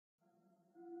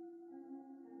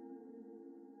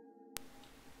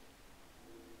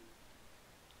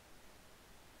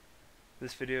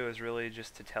This video is really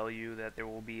just to tell you that there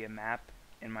will be a map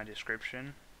in my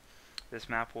description. This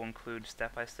map will include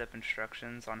step-by-step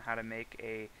instructions on how to make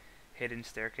a hidden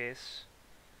staircase.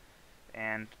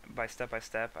 And by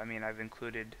step-by-step, I mean I've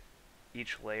included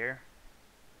each layer.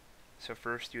 So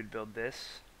first you would build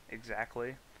this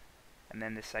exactly, and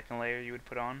then the second layer you would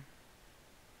put on,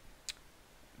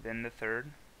 then the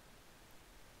third,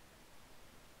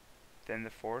 then the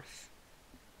fourth,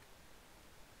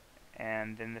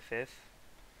 and then the fifth.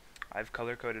 I've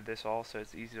color coded this all so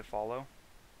it's easy to follow.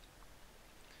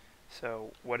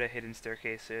 So what a hidden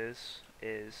staircase is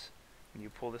when you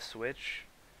pull the switch,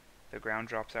 the ground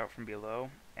drops out from below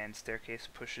and staircase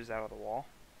pushes out of the wall.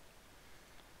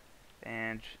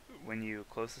 And when you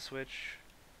close the switch,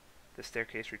 the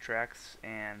staircase retracts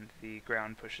and the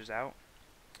ground pushes out.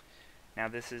 Now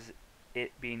this is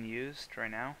it being used right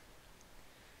now.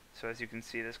 So as you can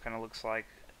see, this kind of looks like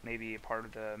maybe a part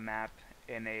of the map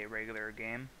in a regular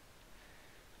game,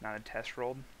 not a test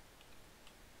world.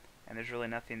 And there's really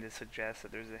nothing to suggest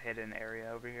that there's a hidden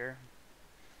area over here,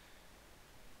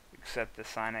 except the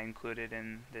sign I included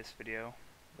in this video,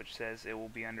 which says it will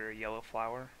be under a yellow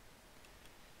flower.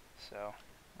 So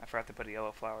I forgot to put a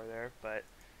yellow flower there, but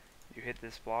you hit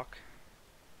this block.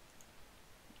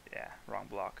 Yeah, wrong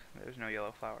block. There's no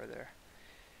yellow flower there.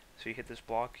 So you hit this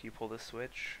block, you pull this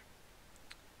switch,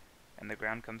 and the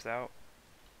ground comes out,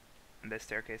 and this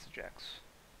staircase ejects.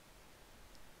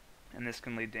 And this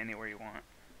can lead to anywhere you want.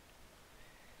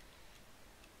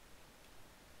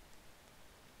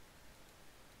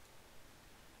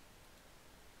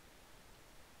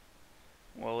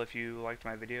 Well, if you liked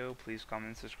my video, please comment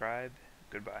and subscribe.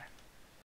 Goodbye.